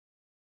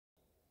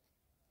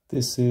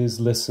This is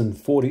lesson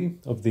 40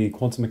 of the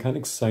quantum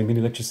mechanics, a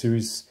mini lecture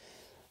series,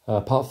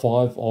 part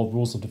 5 of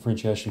rules of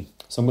differentiation.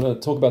 So I'm going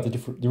to talk about the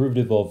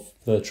derivative of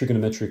the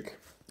trigonometric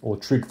or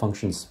trig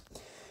functions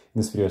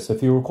in this video. So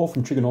if you recall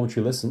from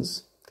trigonometry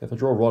lessons, okay, if I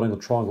draw a right angle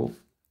triangle,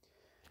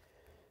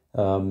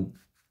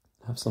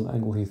 have some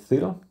angle here,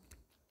 theta,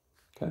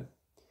 okay,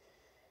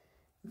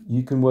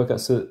 you can work out,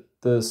 so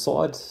the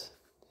side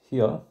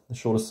here, the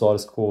shortest side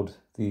is called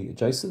the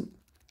adjacent,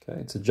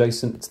 okay, it's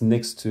adjacent, it's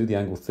next to the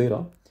angle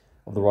theta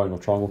of the right angle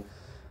triangle.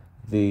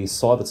 The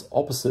side that's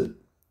opposite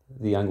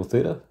the angle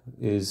theta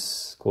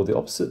is called the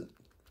opposite,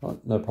 right?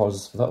 No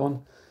prizes for that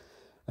one.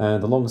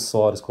 And the longest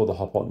side is called the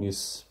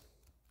hypotenuse.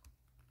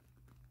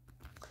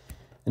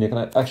 And you can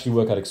actually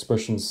work out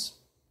expressions,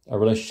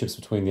 relationships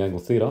between the angle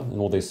theta and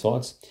all these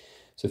sides.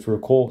 So if you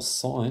recall,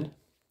 sine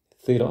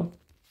theta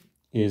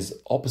is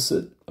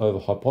opposite over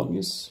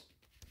hypotenuse.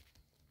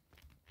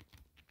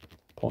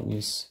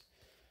 Hypotenuse.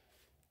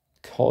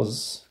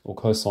 Cos or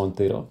cosine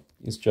theta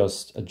is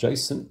just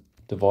adjacent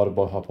divided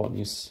by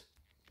hypotenuse.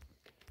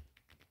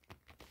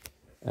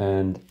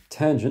 And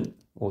tangent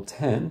or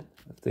tan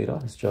of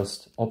theta is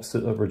just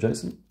opposite over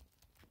adjacent.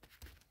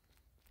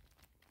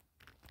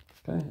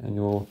 Okay, and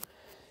you've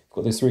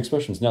got these three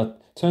expressions. Now,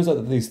 it turns out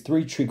that these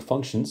three trig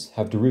functions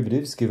have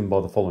derivatives given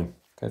by the following.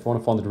 Okay, if I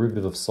want to find the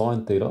derivative of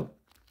sine theta,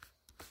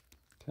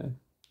 okay,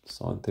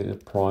 sine theta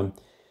prime,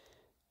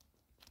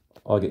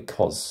 I get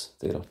cos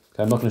theta.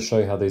 Okay, I'm not going to show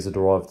you how these are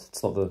derived.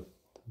 It's not the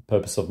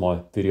purpose of my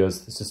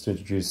videos. It's just to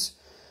introduce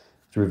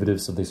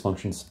derivatives of these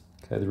functions.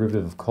 Okay, the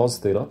derivative of cos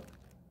theta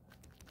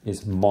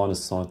is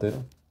minus sine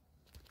theta.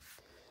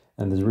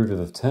 And the derivative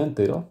of tan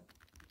theta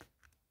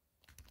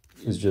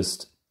is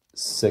just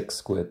sec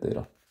squared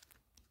theta.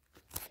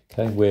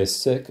 Okay, where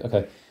sec,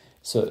 okay,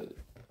 so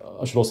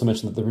I should also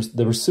mention that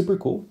the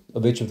reciprocal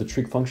of each of the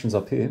trig functions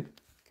up here,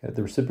 okay,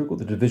 the reciprocal,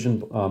 the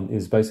division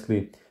is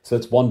basically, so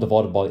it's 1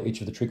 divided by each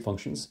of the trig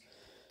functions.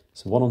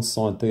 So 1 on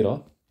sine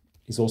theta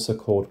is also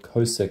called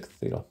cosec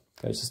theta.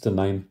 Okay, it's just a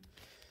name,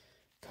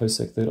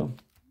 cosec theta.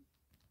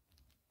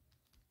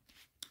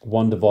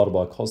 1 divided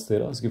by cos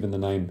theta is given the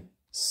name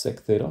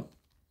sec theta.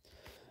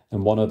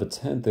 And 1 over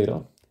tan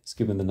theta is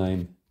given the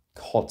name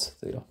cot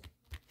theta.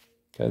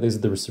 Okay, these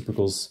are the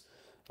reciprocals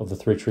of the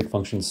three trig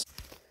functions.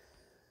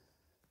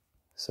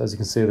 So as you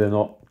can see, they're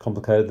not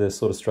complicated, they're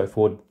sort of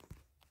straightforward.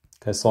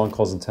 Okay, sine,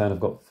 cos, and tan have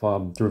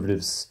got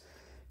derivatives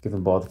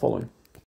given by the following.